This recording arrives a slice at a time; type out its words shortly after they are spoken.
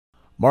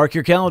Mark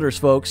your calendars,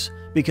 folks,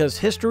 because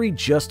history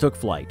just took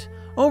flight.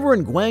 Over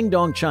in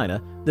Guangdong,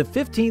 China, the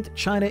 15th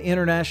China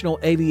International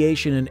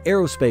Aviation and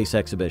Aerospace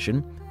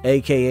Exhibition,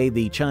 aka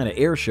the China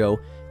Airshow,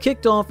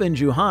 kicked off in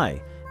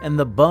Zhuhai, and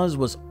the buzz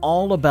was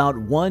all about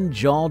one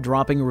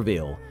jaw-dropping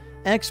reveal: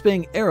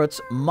 XPENG AEROHT's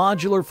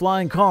modular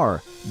flying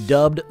car,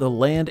 dubbed the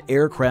land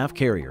aircraft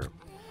carrier.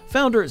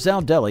 Founder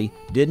Zhao Deli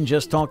didn't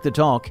just talk the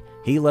talk,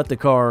 he let the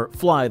car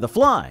fly the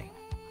fly.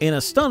 In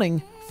a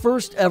stunning,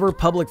 first ever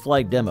public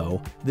flight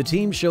demo, the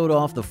team showed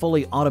off the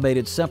fully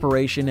automated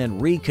separation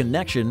and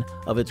reconnection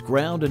of its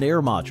ground and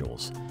air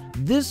modules.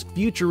 This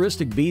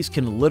futuristic beast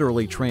can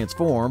literally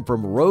transform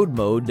from road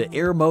mode to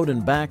air mode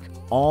and back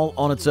all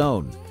on its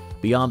own.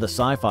 Beyond the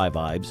sci-fi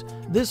vibes,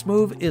 this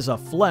move is a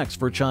flex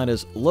for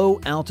China's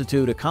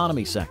low-altitude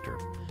economy sector.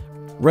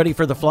 Ready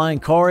for the flying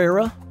car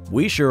era?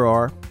 We sure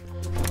are.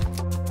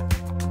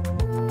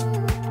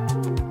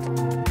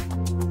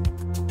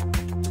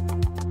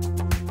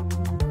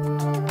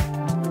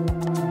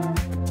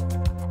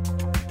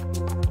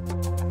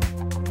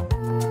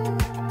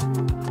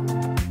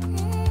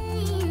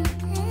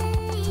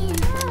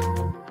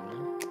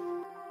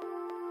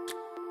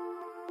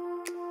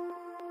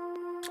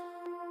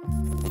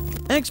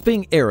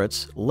 XPENG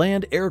AEROHT's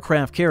land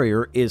aircraft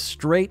carrier is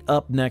straight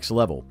up next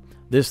level.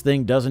 This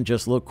thing doesn't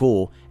just look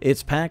cool,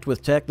 it's packed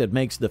with tech that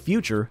makes the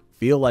future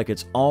feel like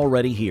it's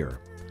already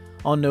here.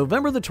 On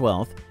November the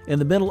 12th, in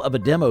the middle of a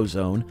demo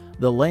zone,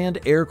 the land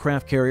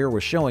aircraft carrier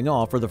was showing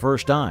off for the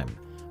first time.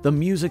 The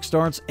music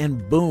starts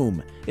and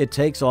boom, it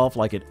takes off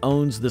like it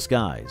owns the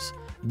skies.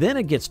 Then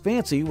it gets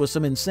fancy with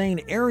some insane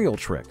aerial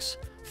tricks.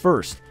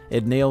 First,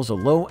 it nails a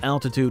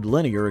low-altitude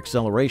linear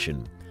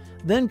acceleration.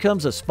 Then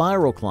comes a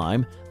spiral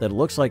climb that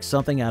looks like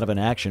something out of an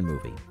action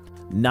movie.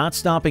 Not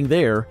stopping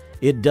there,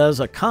 it does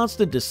a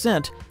constant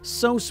descent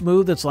so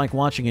smooth it's like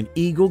watching an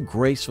eagle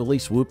gracefully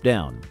swoop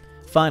down.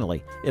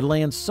 Finally, it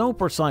lands so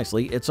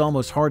precisely it's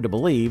almost hard to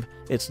believe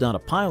it's not a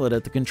pilot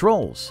at the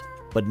controls.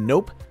 But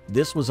nope,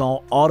 this was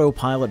all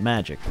autopilot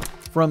magic.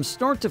 From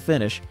start to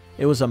finish,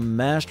 it was a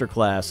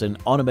masterclass in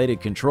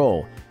automated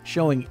control,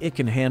 showing it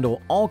can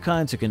handle all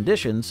kinds of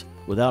conditions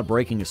without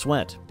breaking a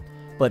sweat.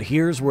 But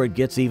here's where it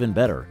gets even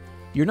better.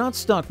 You're not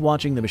stuck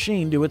watching the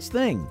machine do its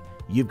thing.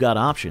 You've got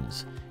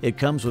options. It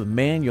comes with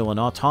manual and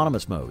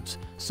autonomous modes,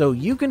 so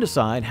you can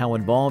decide how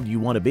involved you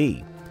want to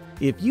be.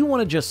 If you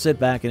want to just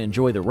sit back and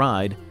enjoy the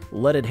ride,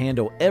 let it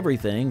handle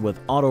everything with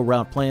auto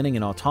route planning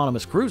and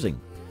autonomous cruising.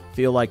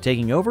 Feel like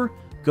taking over?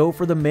 Go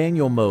for the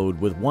manual mode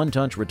with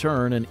one-touch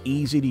return and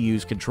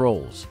easy-to-use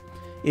controls.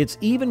 It's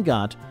even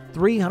got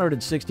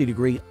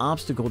 360-degree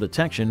obstacle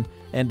detection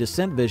and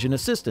descent vision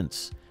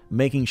assistance,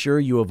 making sure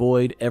you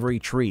avoid every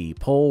tree,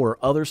 pole, or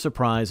other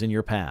surprise in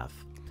your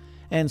path.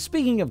 And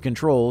speaking of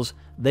controls,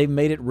 they've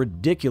made it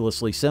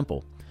ridiculously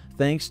simple.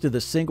 Thanks to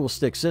the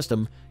single-stick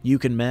system, you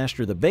can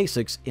master the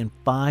basics in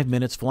 5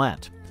 minutes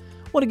flat.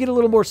 Want to get a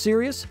little more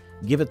serious?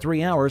 Give it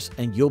 3 hours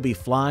and you'll be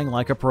flying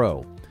like a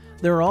pro.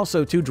 There are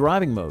also 2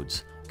 driving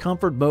modes: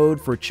 comfort mode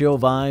for chill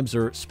vibes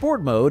or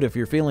sport mode if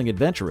you're feeling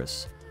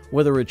adventurous.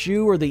 Whether it's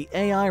you or the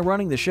AI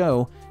running the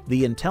show,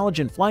 the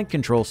intelligent flight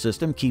control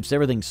system keeps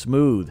everything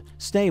smooth,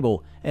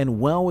 stable, and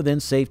well within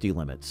safety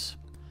limits.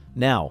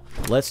 Now,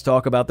 let's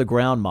talk about the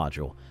ground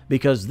module,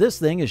 because this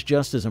thing is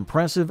just as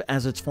impressive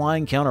as its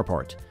flying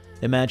counterpart.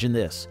 Imagine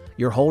this: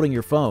 you're holding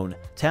your phone,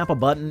 tap a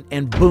button,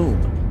 and boom!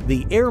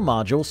 The air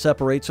module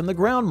separates from the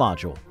ground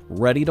module,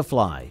 ready to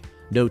fly.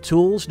 No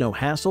tools, no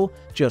hassle,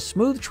 just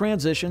smooth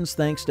transitions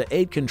thanks to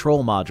 8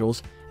 control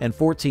modules and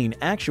 14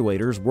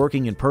 actuators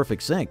working in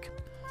perfect sync.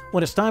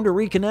 When it's time to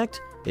reconnect,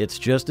 it's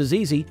just as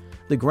easy.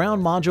 The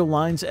ground module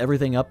lines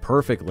everything up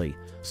perfectly,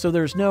 so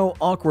there's no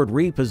awkward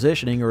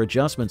repositioning or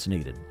adjustments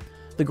needed.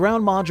 The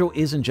ground module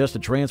isn't just a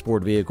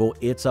transport vehicle,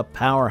 it's a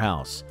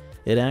powerhouse.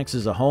 It acts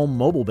as a home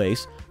mobile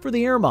base for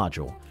the air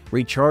module,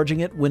 recharging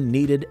it when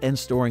needed and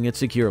storing it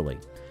securely.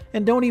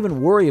 And don't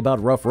even worry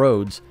about rough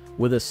roads.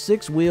 With a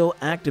 6-wheel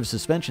active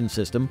suspension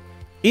system,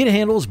 it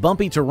handles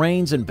bumpy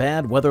terrains and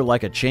bad weather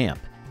like a champ,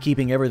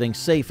 keeping everything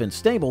safe and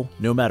stable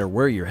no matter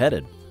where you're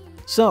headed.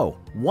 So,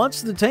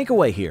 what's the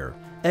takeaway here?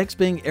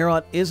 XPENG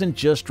AEROHT isn't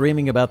just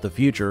dreaming about the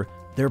future,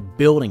 they're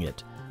building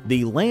it.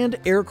 The land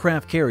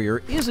aircraft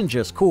carrier isn't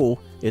just cool,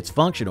 it's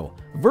functional,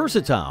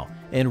 versatile,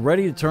 and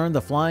ready to turn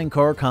the flying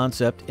car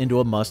concept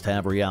into a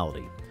must-have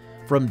reality.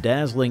 From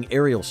dazzling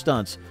aerial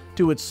stunts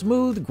to its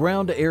smooth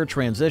ground-to-air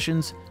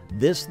transitions,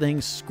 this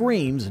thing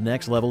screams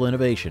next-level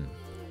innovation.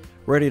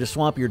 Ready to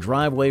swap your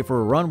driveway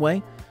for a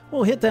runway?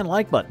 Well, hit that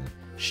like button.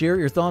 Share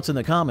your thoughts in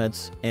the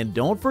comments, and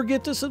don't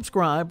forget to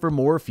subscribe for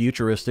more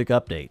futuristic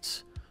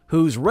updates.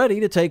 Who's ready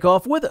to take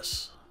off with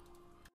us?